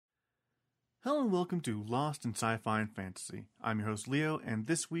Hello and welcome to Lost in Sci-Fi and Fantasy. I'm your host Leo, and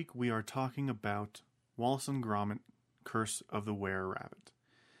this week we are talking about Wallace and Gromit, Curse of the Were-Rabbit.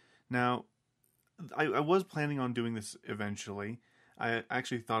 Now, I was planning on doing this eventually. I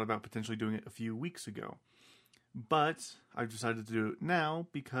actually thought about potentially doing it a few weeks ago. But I've decided to do it now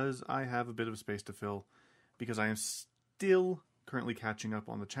because I have a bit of a space to fill, because I am still currently catching up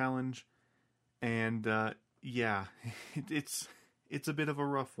on the challenge. And it's a bit of a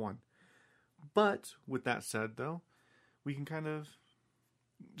rough one. But with that said, though, we can kind of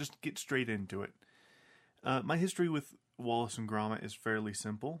just get straight into it. My history with Wallace and Gromit is fairly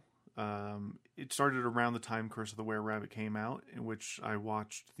simple. It started around the time Curse of the Were-Rabbit came out, in which I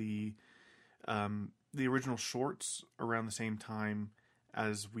watched the original shorts around the same time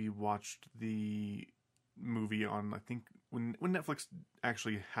as we watched the movie on, I think, when Netflix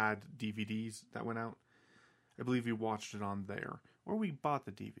actually had DVDs that went out. I believe we watched it on there. Or we bought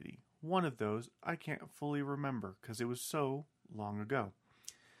the DVD. One of those, I can't fully remember because it was so long ago.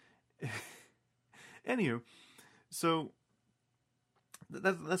 Anywho, so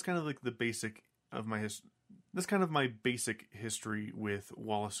that's kind of like the basic of my that's kind of my basic history with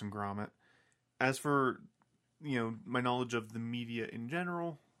Wallace and Gromit. As for, my knowledge of the media in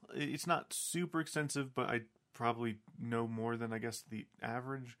general, it's not super extensive, but I probably know more than, I guess, the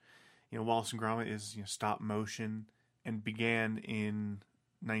average. Wallace and Gromit is stop motion and began in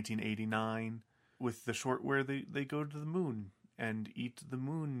 1989 with the short where they go to the moon and eat the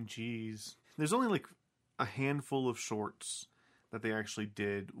moon cheese. There's only like a handful of shorts that they actually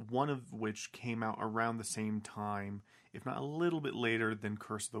did, one of which came out around the same time, if not a little bit later than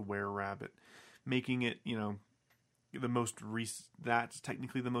Curse of the Were-Rabbit, making it, the most recent, that's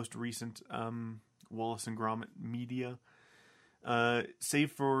technically the most recent Wallace and Gromit media.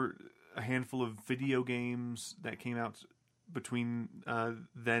 Save for a handful of video games that came out between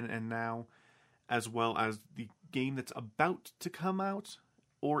then and now, as well as the game that's about to come out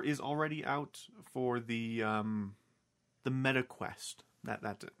or is already out for the MetaQuest.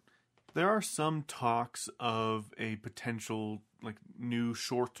 That's it. There are some talks of a potential new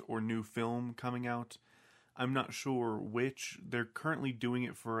short or new film coming out. I'm not sure which. They're currently doing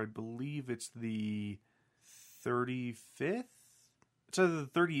it for, I believe it's the 35th? It's either the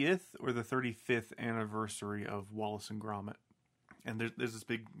 30th or the 35th anniversary of Wallace and Gromit. And there's this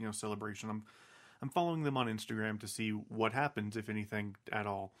big, celebration. I'm following them on Instagram to see what happens, if anything at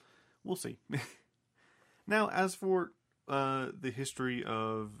all. We'll see. Now, as for the history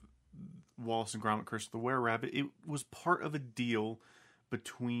of Wallace and Gromit, Curse of the Were-Rabbit, it was part of a deal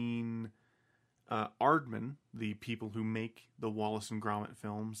between Aardman, the people who make the Wallace and Gromit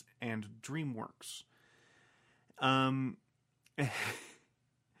films, and DreamWorks.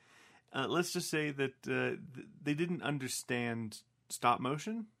 Let's just say that they didn't understand stop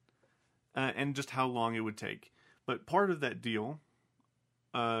motion and just how long it would take. But part of that deal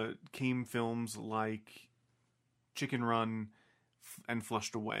came films like Chicken Run and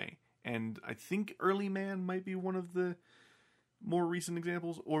Flushed Away. And I think Early Man might be one of the more recent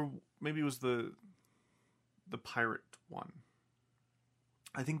examples, or maybe it was the pirate one.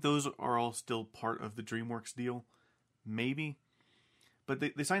 I think those are all still part of the DreamWorks deal. Maybe. But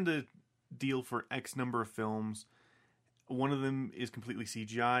they signed a deal for X number of films. One of them is completely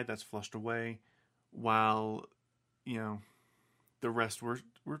CGI, that's Flushed Away, while, the rest were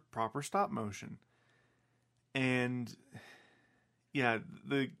proper stop motion. And, yeah,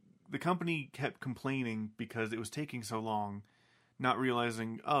 the company kept complaining because it was taking so long, not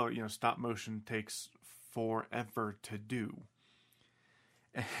realizing, stop motion takes forever to do.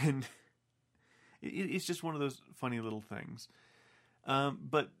 And it's just one of those funny little things.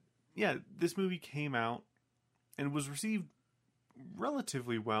 But yeah, this movie came out and was received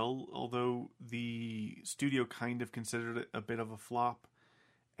relatively well, although the studio kind of considered it a bit of a flop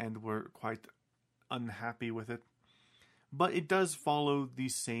and were quite unhappy with it. But it does follow the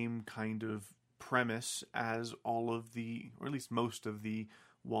same kind of premise as all of the, or at least most of the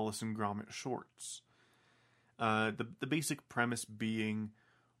Wallace and Gromit shorts. The basic premise being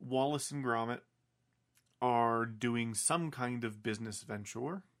Wallace and Gromit are doing some kind of business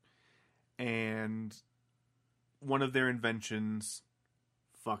venture, and one of their inventions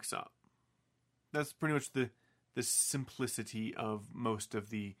fucks up. That's pretty much the simplicity of most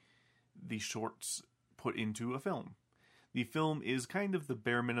of the shorts put into a film. The film is kind of the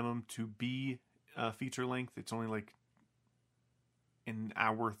bare minimum to be feature length. It's only like an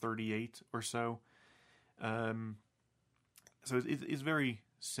hour 38 or so. So it's very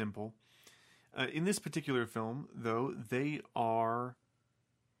simple. In this particular film, though, they are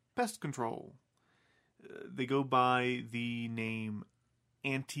pest control. They go by the name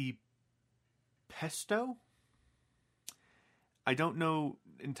pesto. I don't know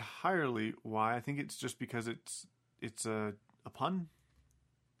entirely why. I think it's just because it's a pun.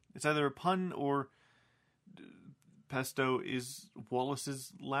 It's either a pun or pesto is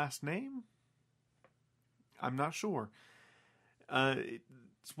Wallace's last name. I'm not sure.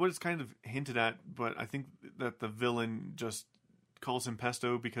 It's what it's kind of hinted at, but I think that the villain just calls him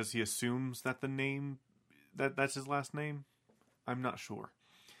Pesto because he assumes that the name that's his last name. I'm not sure.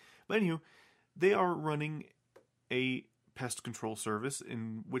 But anywho, they are running a pest control service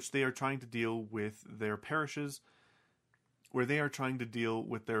in which they are trying to deal with their parishes, where they are trying to deal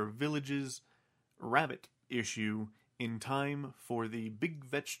with their village's rabbit issue in time for the Big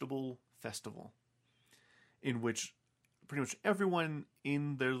Vegetable Festival, in which pretty much everyone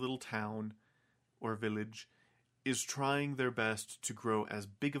in their little town or village is trying their best to grow as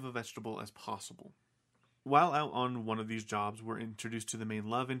big of a vegetable as possible. While out on one of these jobs, we're introduced to the main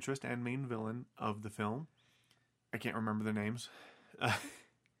love interest and main villain of the film. I can't remember their names.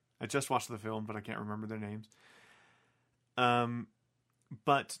 I just watched the film, but I can't remember their names.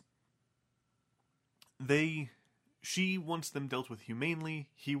 But she wants them dealt with humanely.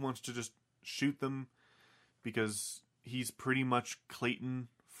 He wants to just shoot them because he's pretty much Clayton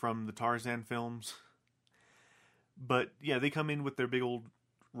from the Tarzan films. But yeah, they come in with their big old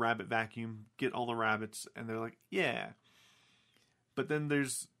rabbit vacuum, get all the rabbits, and they're like, yeah. But then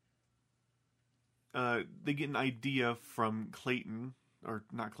there's they get an idea from Clayton, or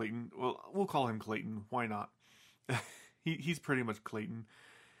not Clayton. Well, we'll call him Clayton. Why not? He's pretty much Clayton.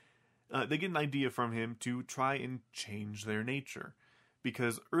 They get an idea from him to try and change their nature.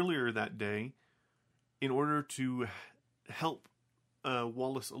 Because earlier that day, in order to help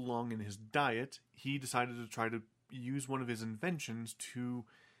Wallace along in his diet, he decided to try to use one of his inventions to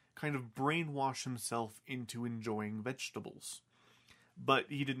kind of brainwash himself into enjoying vegetables. But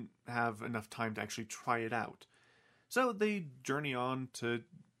he didn't have enough time to actually try it out. So they journey on to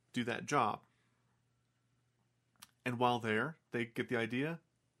do that job. And while there, they get the idea,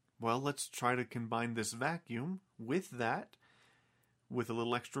 well, let's try to combine this vacuum with that, with a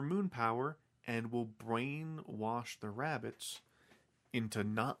little extra moon power, and we'll brainwash the rabbits into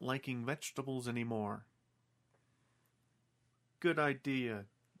not liking vegetables anymore. Good idea,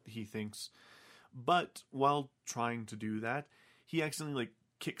 he thinks. But while trying to do that, he accidentally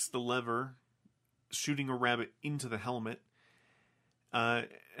kicks the lever, shooting a rabbit into the helmet,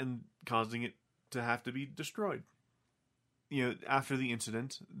 and causing it to have to be destroyed. After the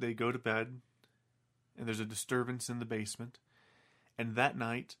incident, they go to bed, and there's a disturbance in the basement. And that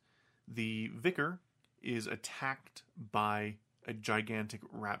night, the vicar is attacked by a gigantic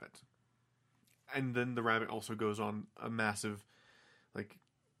rabbit. And then the rabbit also goes on a massive,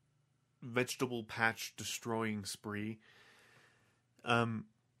 vegetable patch destroying spree. In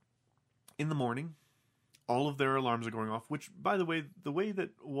the morning, all of their alarms are going off, which, by the way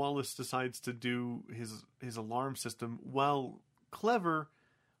that Wallace decides to do his alarm system, while clever,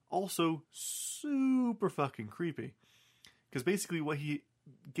 also super fucking creepy. Because basically what he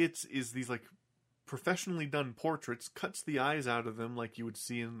gets is these, professionally done portraits, cuts the eyes out of them like you would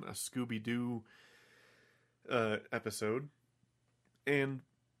see in a Scooby-Doo episode, and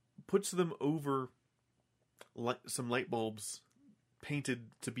puts them over some light bulbs painted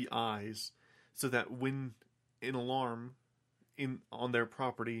to be eyes, so that when an alarm on their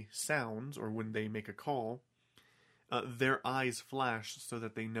property sounds, or when they make a call, their eyes flash so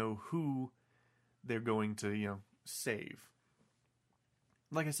that they know who they're going to, save.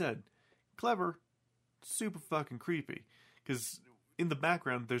 Like I said, clever, super fucking creepy. Because in the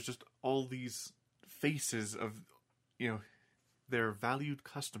background, there's just all these faces of, their valued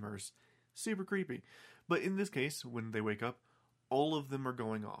customers. Super creepy. But in this case, when they wake up, all of them are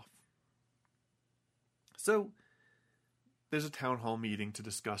going off. So, there's a town hall meeting to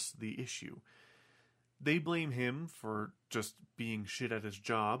discuss the issue. They blame him for just being shit at his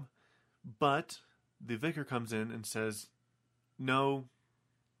job, but the vicar comes in and says, No,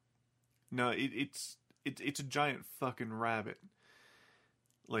 it's a giant fucking rabbit.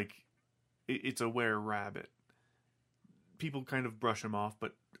 It's a were-rabbit. People kind of brush him off,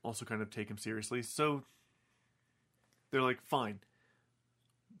 but also kind of take him seriously, so they're like, fine.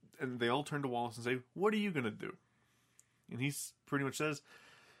 And they all turn to Wallace and say, what are you going to do? And he pretty much says,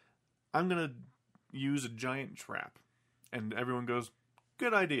 I'm going to use a giant trap. And everyone goes,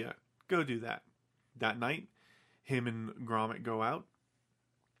 good idea. Go do that. That night, him and Gromit go out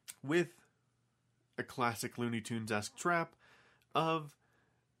with a classic Looney Tunes-esque trap of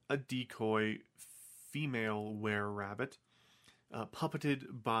a decoy female were-rabbit,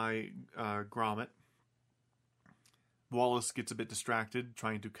 puppeted by Gromit. Wallace gets a bit distracted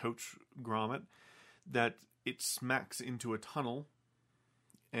trying to coach Gromit, that it smacks into a tunnel,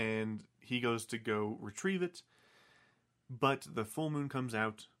 and he goes to go retrieve it, but the full moon comes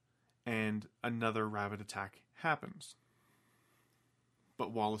out, and another rabbit attack happens.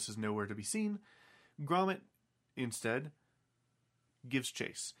 But Wallace is nowhere to be seen. Gromit, instead, gives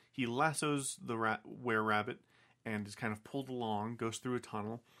chase. He lassos the were-rabbit and is kind of pulled along, goes through a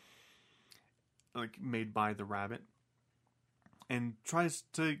tunnel made by the rabbit, and tries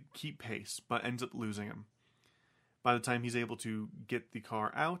to keep pace, but ends up losing him. By the time he's able to get the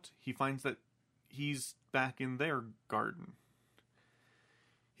car out, he finds that he's back in their garden.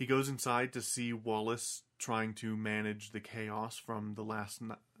 He goes inside to see Wallace trying to manage the chaos from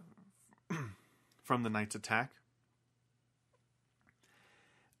the from the night's attack.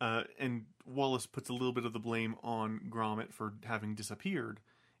 And Wallace puts a little bit of the blame on Gromit for having disappeared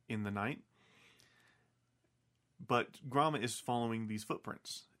in the night. But Gromit is following these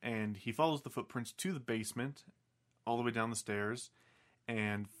footprints, and he follows the footprints to the basement, all the way down the stairs,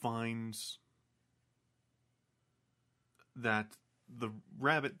 and finds that the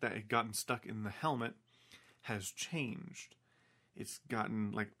rabbit that had gotten stuck in the helmet has changed. It's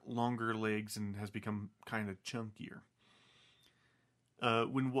gotten longer legs and has become kind of chunkier.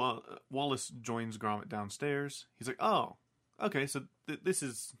 When Wallace joins Gromit downstairs, he's like, "Oh, okay, so this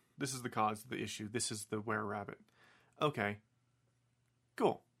is the cause of the issue. This is the were-rabbit. Okay,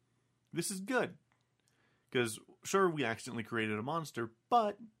 cool. This is good. Because, sure, we accidentally created a monster,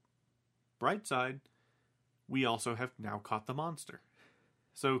 but, bright side, we also have now caught the monster."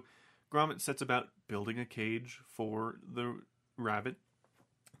 So, Gromit sets about building a cage for the rabbit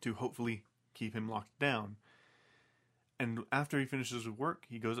to hopefully keep him locked down. And after he finishes with work,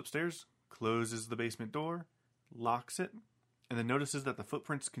 he goes upstairs, closes the basement door, locks it, and then notices that the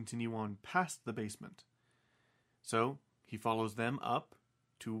footprints continue on past the basement. So, he follows them up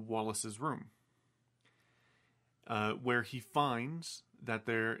to Wallace's room, where he finds that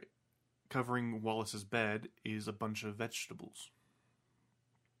they're covering Wallace's bed is a bunch of vegetables.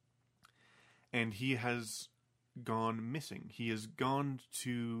 And he has gone missing. He has gone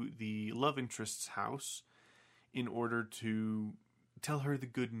to the love interest's house in order to tell her the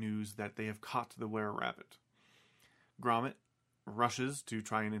good news that they have caught the were-rabbit. Gromit rushes to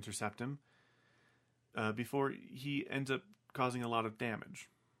try and intercept him before he ends up causing a lot of damage.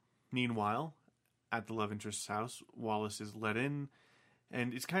 Meanwhile, at the love interest's house, Wallace is let in,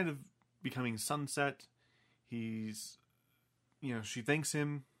 and it's kind of becoming sunset. She thanks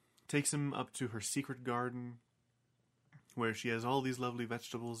him, takes him up to her secret garden, where she has all these lovely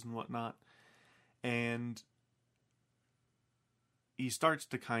vegetables and whatnot, and he starts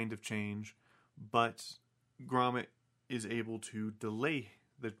to kind of change, but Gromit is able to delay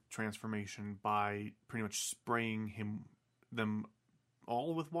the transformation by pretty much spraying them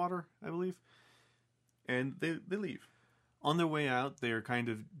all with water, I believe. And they leave. On their way out, they are kind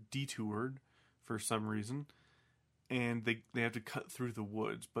of detoured for some reason, and they have to cut through the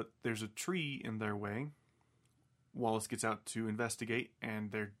woods, but there's a tree in their way. Wallace gets out to investigate,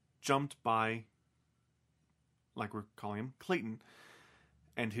 and they're jumped by, like we're calling him, Clayton,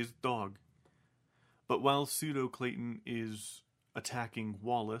 and his dog. But while Pseudo-Clayton is attacking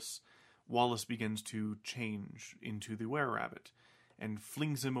Wallace, Wallace begins to change into the were-rabbit and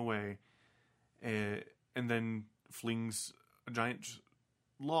flings him away, and then flings a giant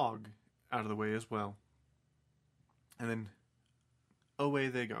log out of the way as well. And then away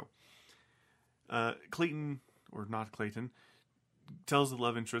they go. Clayton, or not Clayton, tells the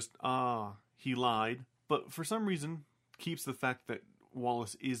love interest, he lied, but for some reason keeps the fact that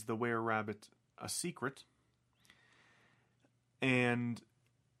Wallace is the were-rabbit a secret, and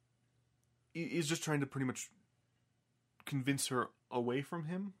is just trying to pretty much convince her away from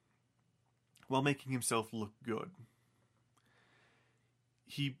him while making himself look good.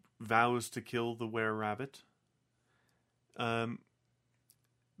 He vows to kill the were-rabbit. In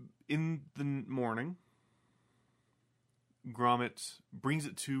the morning, Gromit brings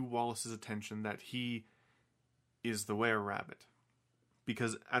it to Wallace's attention that he is the were-rabbit.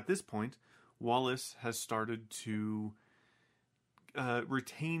 Because at this point, Wallace has started to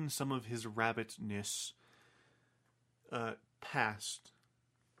retain some of his rabbitness past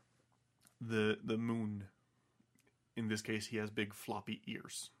the moon. In this case, he has big floppy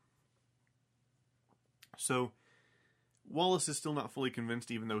ears. So, Wallace is still not fully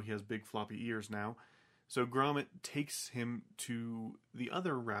convinced, even though he has big floppy ears now. So Gromit takes him to the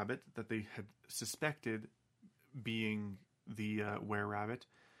other rabbit that they had suspected being the were-rabbit.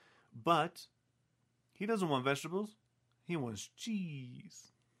 But he doesn't want vegetables. He wants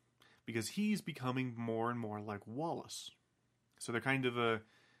cheese. Because he's becoming more and more like Wallace. So they're kind of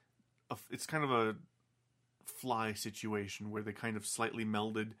it's kind of a fly situation where they kind of slightly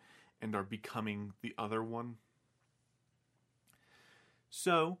melded and are becoming the other one.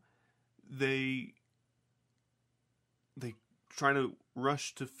 So they try to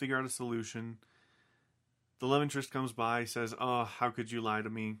rush to figure out a solution. The love interest comes by, says, "Oh, how could you lie to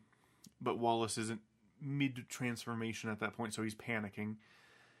me?" But Wallace isn't mid-transformation at that point, so he's panicking.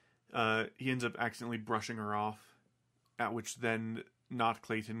 He ends up accidentally brushing her off, at which then Not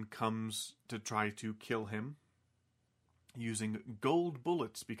Clayton comes to try to kill him using gold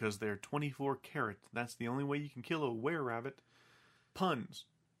bullets because they're 24 karat. That's the only way you can kill a were-rabbit. Puns.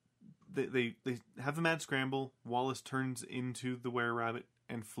 They have a mad scramble. Wallace turns into the were-rabbit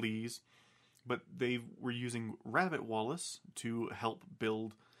and flees. But they were using Rabbit Wallace to help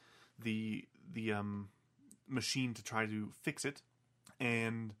build the machine to try to fix it.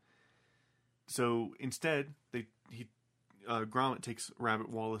 And so instead, Gromit takes Rabbit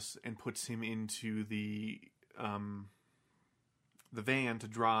Wallace and puts him into the van to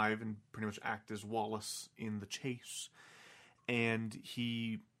drive and pretty much act as Wallace in the chase. And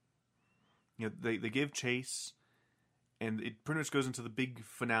they give chase, and it pretty much goes into the big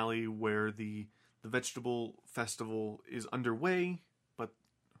finale where the vegetable festival is underway, but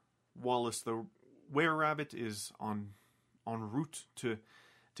Wallace the were-rabbit is en route to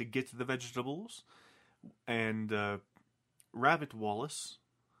get the vegetables, and Rabbit Wallace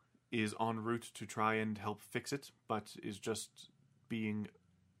is en route to try and help fix it, but is just being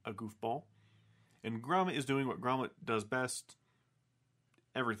a goofball. And Gromit is doing what Gromit does best: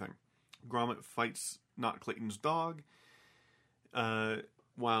 everything. Gromit fights Not Clayton's dog,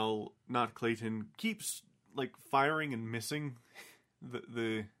 while Not Clayton keeps firing and missing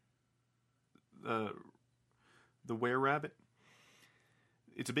the were-rabbit.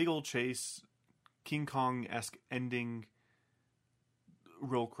 It's a big old chase, King Kong-esque ending,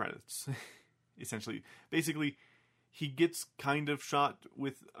 roll credits, essentially. Basically, he gets kind of shot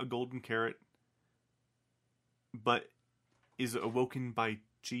with a golden carrot, but is awoken by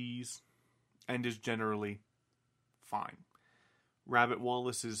cheese and is generally fine. Rabbit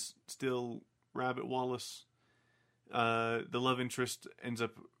Wallace is still Rabbit Wallace. The love interest ends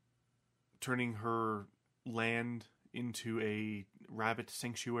up turning her land into a rabbit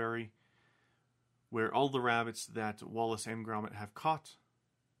sanctuary where all the rabbits that Wallace and Gromit have caught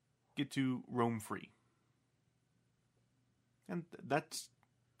get to roam free. And that's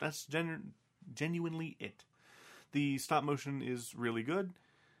genuinely it. The stop motion is really good.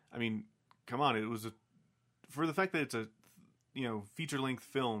 I mean, come on, it was for the fact that it's a feature-length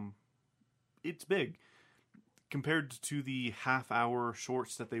film, it's big compared to the half-hour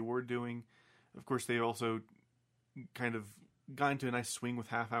shorts that they were doing. Of course, they also kind of got into a nice swing with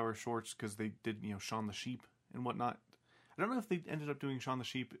half-hour shorts because they did, Shaun the Sheep and whatnot. I don't know if they ended up doing Shaun the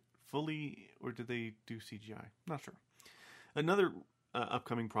Sheep fully, or did they do CGI? Not sure. Another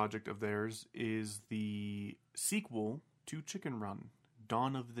upcoming project of theirs is the sequel to Chicken Run.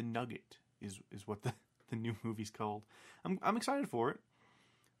 Dawn of the Nugget is what the new movie's called. I'm excited for it.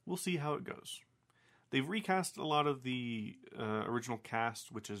 We'll see how it goes. They've recast a lot of the original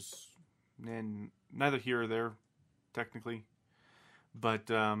cast, which is neither here or there, technically. But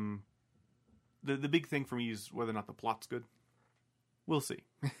the big thing for me is whether or not the plot's good. We'll see.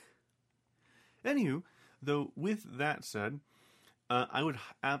 Anywho, though, with that said, I would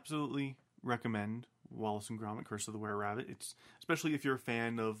absolutely recommend Wallace and Gromit: Curse of the Were-Rabbit. It's especially if you're a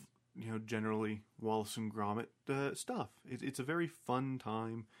fan of generally Wallace and Gromit stuff. It's a very fun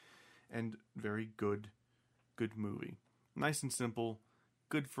time and very good movie. Nice and simple,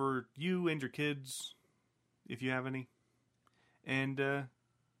 good for you and your kids if you have any. And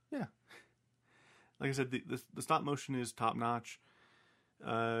yeah, like I said, the stop motion is top notch.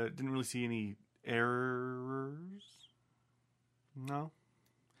 Didn't really see any errors. No.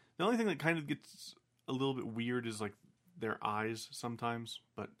 The only thing that kind of gets a little bit weird is their eyes sometimes,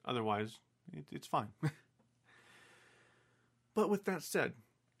 but otherwise it's fine. But with that said,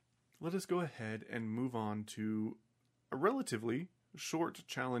 let us go ahead and move on to a relatively short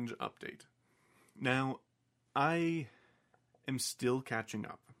challenge update. Now, I am still catching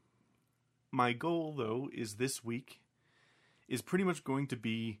up. My goal, though, is this week is pretty much going to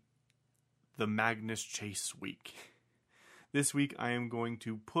be the Magnus Chase week. This week I am going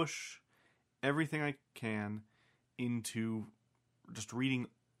to push everything I can into just reading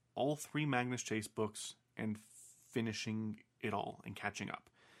all 3 Magnus Chase books and finishing it all and catching up.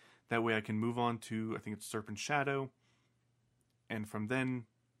 That way I can move on to, I think it's Serpent Shadow, and from then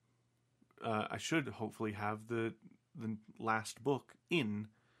I should hopefully have the last book in,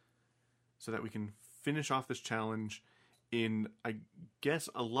 so that we can finish off this challenge in, I guess,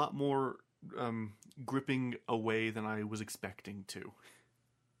 a lot more gripping away than I was expecting to.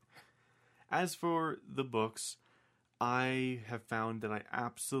 As for the books, I have found that I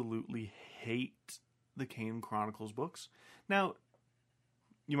absolutely hate the Kane Chronicles books. Now,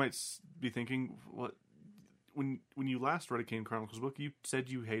 you might be thinking, what? When you last read a Kane Chronicles book, you said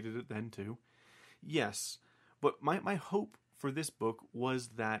you hated it then too. Yes, but my hope for this book was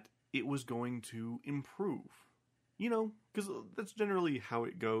that it was going to improve. You know, because that's generally how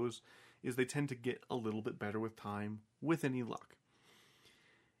it goes, is they tend to get a little bit better with time, with any luck.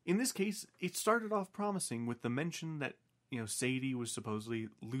 In this case, it started off promising with the mention that, Sadie was supposedly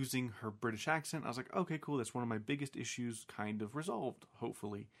losing her British accent. I was like, okay, cool, that's one of my biggest issues kind of resolved,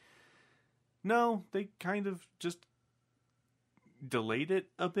 hopefully. No, they kind of just delayed it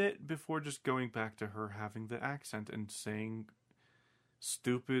a bit before just going back to her having the accent and saying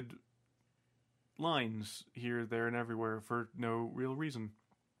stupid lines here, there, and everywhere for no real reason.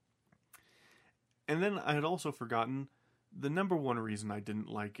 And then I had also forgotten the number one reason I didn't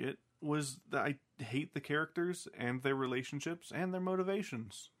like it was that I hate the characters and their relationships and their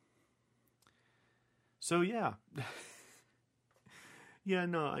motivations. So yeah. Yeah,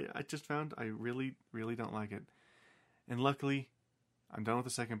 no, I just found I really, really don't like it. And luckily, I'm done with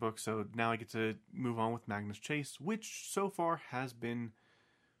the second book, so now I get to move on with Magnus Chase, which so far has been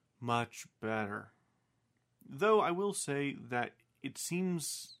much better. Though I will say that it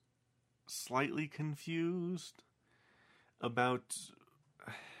seems slightly confused about,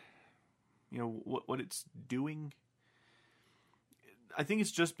 what it's doing. I think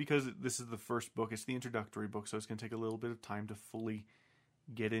it's just because this is the first book. It's the introductory book, so it's going to take a little bit of time to fully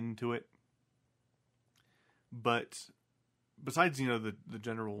get into it. But besides, the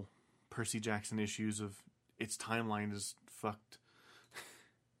general Percy Jackson issues of its timeline is fucked,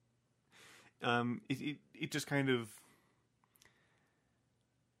 it just kind of,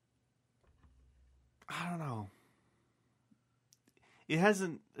 I don't know. It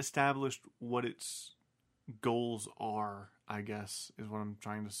hasn't established what its goals are, I guess, is what I'm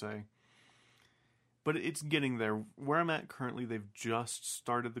trying to say. But it's getting there. Where I'm at currently, they've just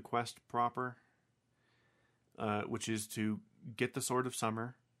started the quest proper, which is to get the Sword of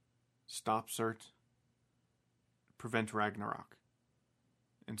Summer, stop Surt, prevent Ragnarok.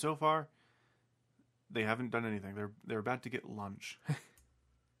 And so far, they haven't done anything. They're about to get lunch.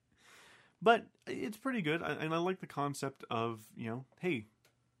 But it's pretty good, and I like the concept of, hey,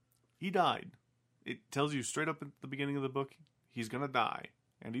 he died. It tells you straight up at the beginning of the book, he's gonna die.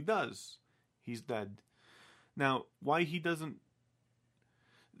 And he does. He's dead. Now, why he doesn't...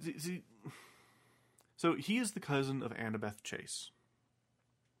 See, so he is the cousin of Annabeth Chase,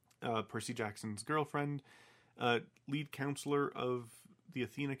 Percy Jackson's girlfriend, lead counselor of the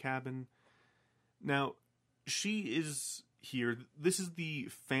Athena cabin. Now, she is here. This is the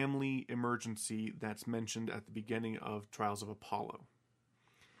family emergency that's mentioned at the beginning of Trials of Apollo.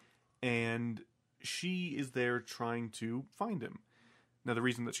 And she is there trying to find him. Now, the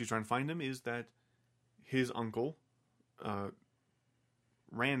reason that she's trying to find him is that his uncle,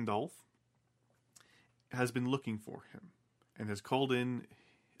 Randolph, has been looking for him and has called in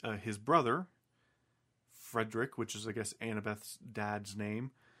his brother, Frederick, which is, I guess, Annabeth's dad's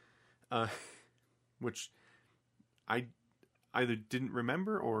name, which I either didn't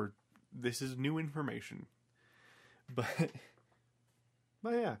remember or this is new information. But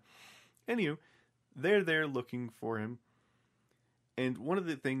yeah. Anywho, they're there looking for him. And one of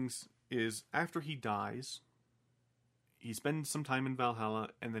the things is, after he dies, he spends some time in Valhalla,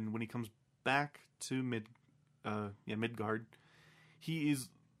 and then when he comes back to Midgard, he is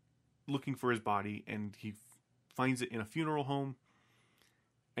looking for his body, and he finds it in a funeral home.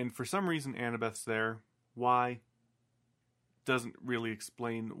 And for some reason, Annabeth's there. Why? Doesn't really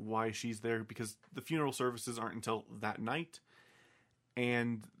explain why she's there, because the funeral services aren't until that night,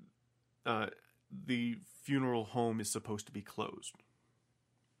 and the funeral home is supposed to be closed.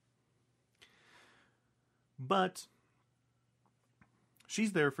 But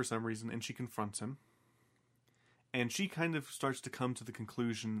she's there for some reason, and she confronts him. And she kind of starts to come to the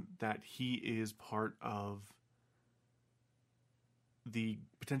conclusion that he is part of the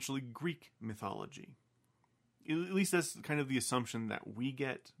potentially Greek mythology. At least that's kind of the assumption that we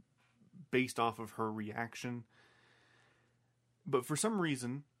get based off of her reaction. But for some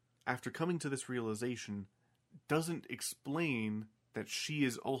reason, after coming to this realization, doesn't explain that she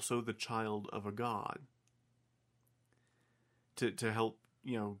is also the child of a god. To help,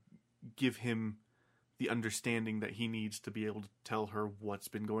 give him the understanding that he needs to be able to tell her what's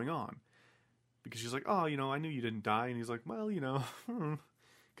been going on. Because she's like, oh, I knew you didn't die. And he's like, well,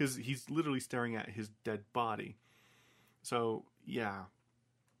 because he's literally staring at his dead body. So, yeah.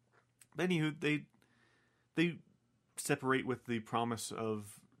 But anywho, they separate with the promise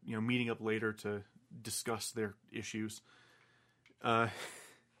of, you know, meeting up later to discuss their issues.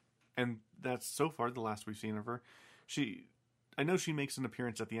 And that's so far the last we've seen of her. I know she makes an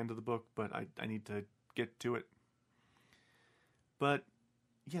appearance at the end of the book, but I need to get to it. But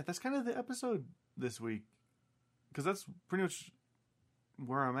yeah, that's kind of the episode this week, because that's pretty much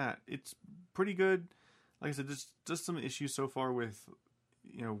where I'm at. It's pretty good. Like I said, just some issues so far with,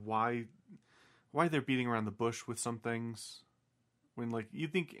 you know, why they're beating around the bush with some things, when, like, you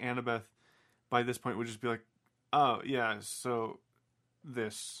think Annabeth by this point would just be like, oh yeah, so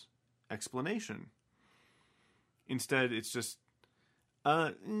this explanation. Instead, it's just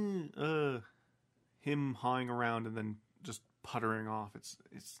him hawing around and then just puttering off. It's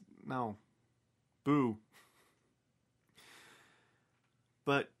no, boo.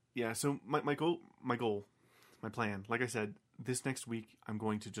 But yeah, so my goal, my plan, like I said, this next week I'm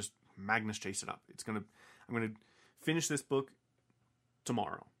going to just Magnus chase it up. I'm gonna finish this book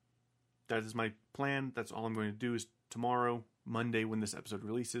tomorrow. That is my plan. That's all I'm going to do. Is tomorrow, Monday, when this episode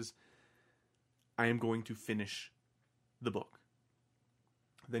releases, I am going to finish the book.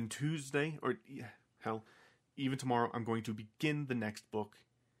 Then Tuesday, or hell, even tomorrow, I'm going to begin the next book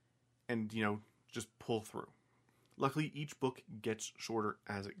and, you know, just pull through. Luckily, each book gets shorter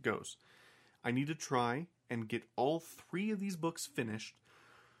as it goes. I need to try and get all 3 of these books finished.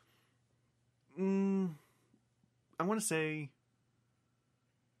 I want to say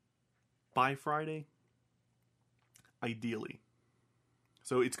by Friday, ideally.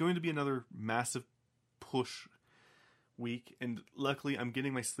 So it's going to be another massive push week, and luckily I'm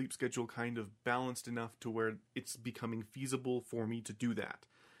getting my sleep schedule kind of balanced enough to where it's becoming feasible for me to do that.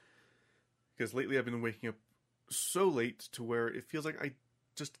 Because lately I've been waking up so late to where it feels like I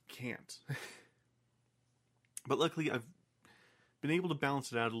just can't. But luckily I've been able to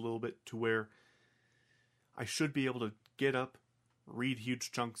balance it out a little bit to where I should be able to get up, read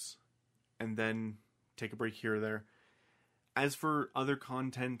huge chunks, and then take a break here or there. As for other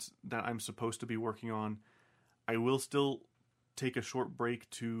content that I'm supposed to be working on, I will still take a short break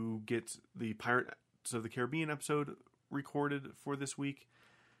to get the Pirates of the Caribbean episode recorded for this week.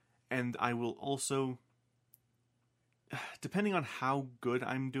 And I will also, depending on how good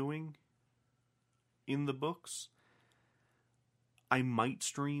I'm doing in the books, I might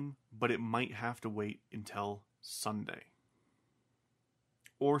stream, but it might have to wait until Sunday.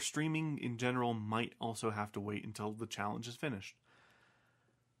 Or streaming in general might also have to wait until the challenge is finished.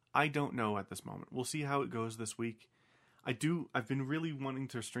 I don't know at this moment. We'll see how it goes this week. I've been really wanting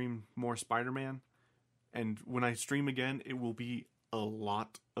to stream more Spider-Man, and when I stream again, it will be a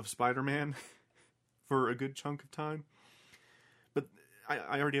lot of Spider-Man for a good chunk of time. But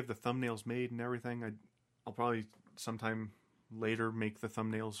I already have the thumbnails made and everything. I'll probably sometime later make the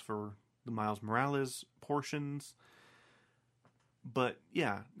thumbnails for the Miles Morales portions. But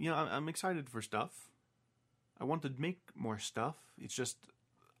yeah, you know, I'm excited for stuff. I want to make more stuff. It's just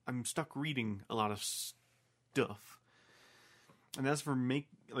I'm stuck reading a lot of stuff. And as for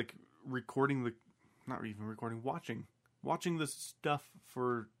watching the stuff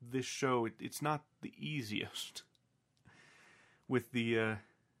for this show, it's not the easiest with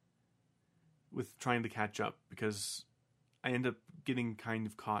trying to catch up, because I end up getting kind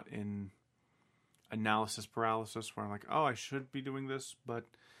of caught in analysis paralysis, where I'm like, oh, I should be doing this, but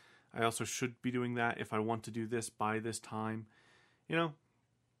I also should be doing that if I want to do this by this time. You know,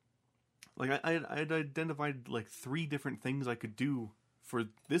 like I had identified like 3 different things I could do for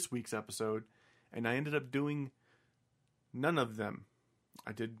this week's episode, and I ended up doing none of them.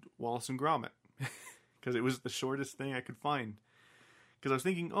 I did Wallace and Gromit because it was the shortest thing I could find. Because I was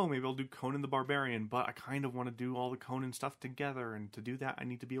thinking, oh, maybe I'll do Conan the Barbarian, but I kind of want to do all the Conan stuff together, and to do that, I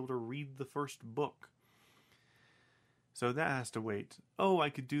need to be able to read the first book. So that has to wait. Oh,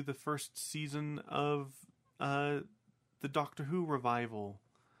 I could do the first season of the Doctor Who revival.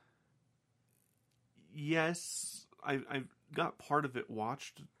 Yes, I got part of it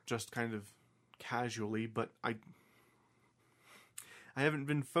watched, just kind of casually, but I haven't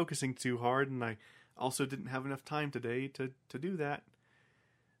been focusing too hard, and I also didn't have enough time today to do that.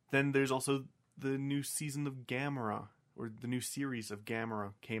 Then there's also the new season of Gamera, or the new series of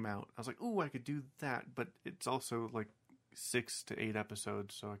Gamera came out. I was like, ooh, I could do that, but it's also like 6 to 8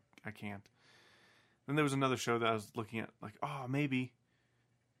 episodes, so I can't. Then there was another show that I was looking at, like, oh, maybe,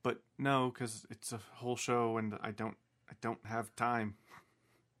 but no, because it's a whole show, and I don't have time,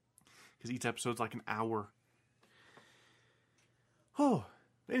 because each episode's like an hour. Oh,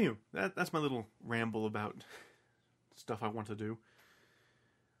 anyway, that's my little ramble about stuff I want to do.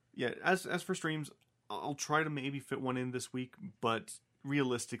 Yeah, as for streams, I'll try to maybe fit one in this week, but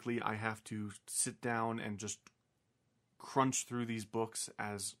realistically, I have to sit down and just crunch through these books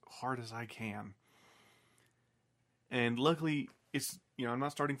as hard as I can. And luckily, it's, I'm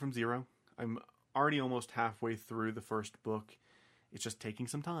not starting from zero. I'm already almost halfway through the first book. It's just taking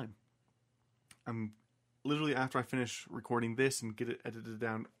some time. I'm literally, after I finish recording this and get it edited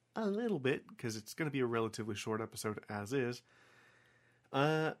down a little bit, because it's going to be a relatively short episode as is,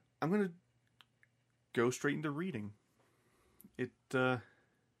 I'm going to go straight into reading. It,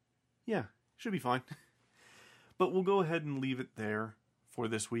 should be fine. But we'll go ahead and leave it there for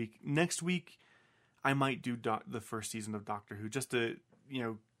this week. Next week, I might do the first season of Doctor Who, just to,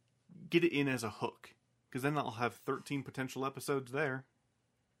 get it in as a hook. Because then I'll have 13 potential episodes there.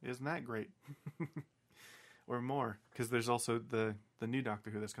 Isn't that great? Or more. Because there's also the new Doctor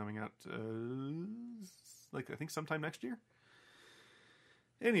Who that's coming out, I think sometime next year?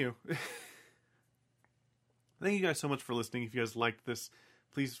 Anywho. Thank you guys so much for listening. If you guys liked this,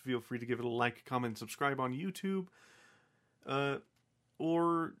 please feel free to give it a like, comment, and subscribe on YouTube.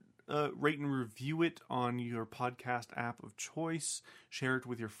 Or rate and review it on your podcast app of choice. Share it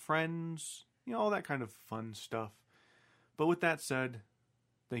with your friends. All that kind of fun stuff. But with that said,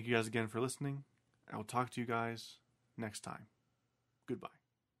 thank you guys again for listening. I will talk to you guys next time. Goodbye.